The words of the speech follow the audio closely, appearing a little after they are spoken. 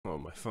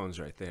my phone's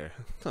right there.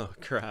 Oh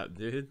crap,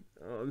 dude.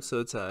 Oh, I'm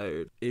so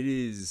tired. It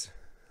is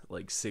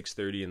like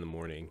 6:30 in the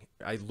morning.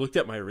 I looked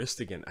at my wrist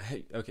again.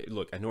 Okay,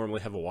 look, I normally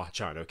have a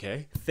watch on,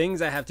 okay?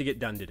 Things I have to get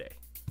done today.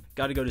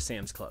 Gotta go to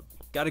Sam's Club.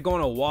 Gotta go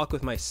on a walk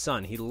with my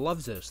son. He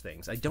loves those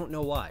things. I don't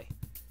know why.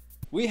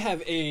 We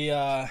have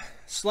a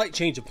slight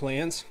change of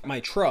plans.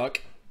 My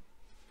truck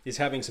is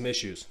having some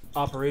issues.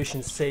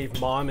 Operation Save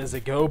Mom is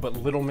a go, but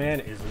little man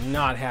is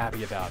not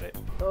happy about it.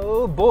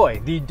 Oh boy,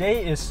 the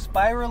day is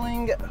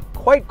spiraling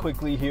quite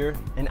quickly here,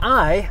 and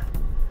I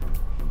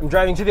am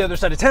driving to the other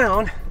side of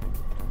town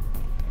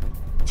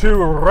to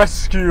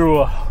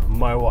rescue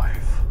my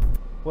wife.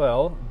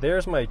 Well,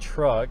 there's my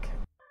truck.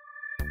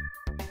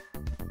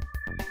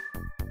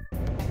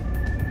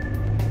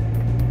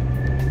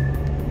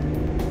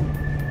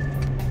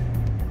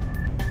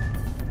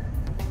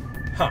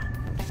 Huh.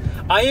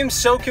 I am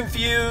so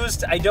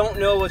confused. I don't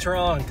know what's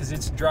wrong because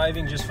it's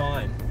driving just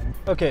fine.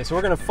 Okay, so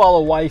we're gonna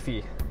follow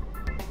wifey.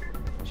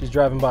 She's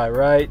driving by,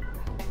 right?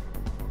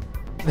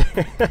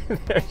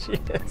 There she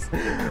is.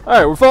 All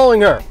right, we're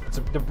following her.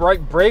 The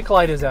brake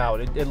light is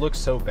out. It looks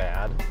so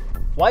bad.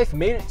 Wife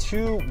made it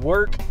to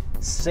work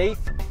safe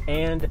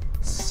and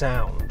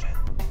sound.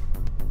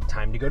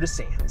 Time to go to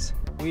Sam's.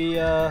 We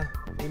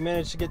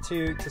managed to get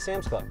to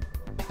Sam's Club.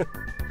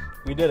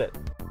 We did it.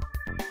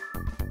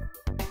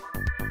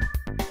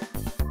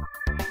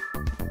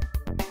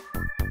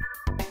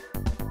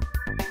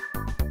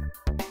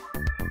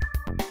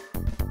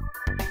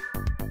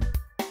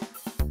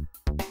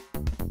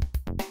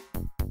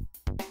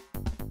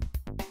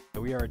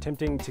 We are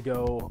attempting to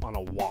go on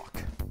a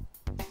walk.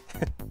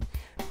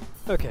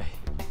 Okay,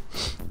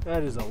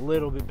 that is a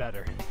little bit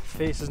better.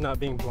 Face is not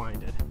being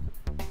blinded.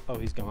 Oh,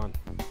 he's gone.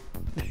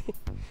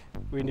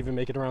 We didn't even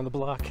make it around the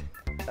block.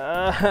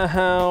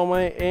 Ow,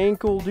 my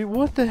ankle, dude,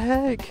 what the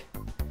heck?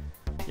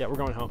 Yeah, we're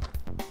going home.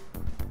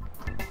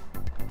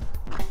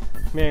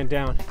 Man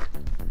down,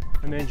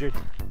 I'm injured.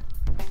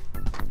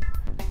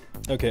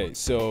 Okay,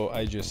 so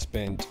I just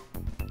spent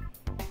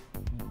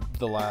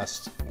the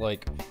last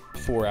like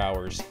 4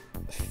 hours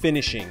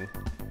finishing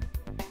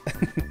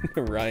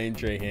Ryan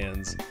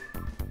Trahan's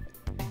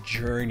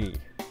journey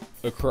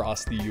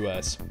across the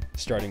US,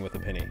 starting with a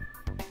penny.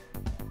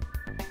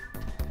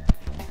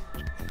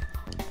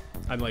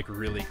 I'm like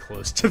really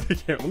close to the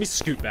camera. Let me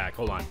scoot back,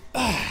 hold on.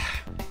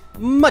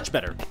 Much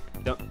better.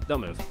 Don't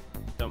move.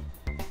 Don't.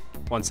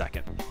 1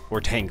 second.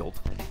 We're tangled.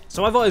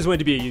 So I've always wanted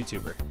to be a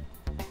YouTuber,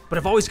 but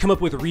I've always come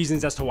up with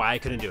reasons as to why I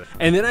couldn't do it.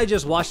 And then I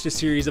just watched a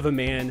series of a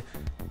man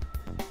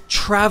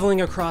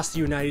traveling across the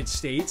United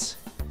States,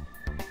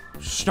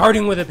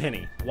 starting with a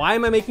penny. Why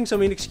am I making so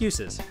many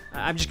excuses?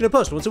 I'm just gonna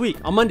post once a week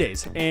on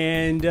Mondays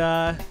and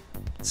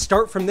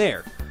start from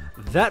there.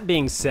 That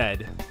being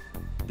said,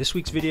 this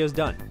week's video is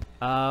done.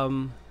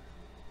 Oh,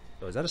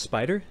 is that a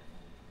spider?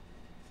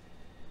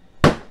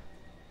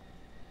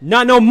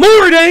 Not no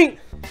more, it ain't!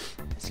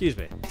 Excuse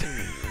me.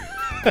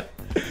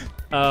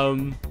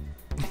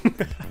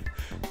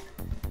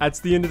 That's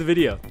the end of the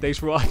video. Thanks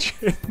for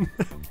watching.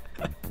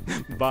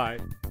 Bye.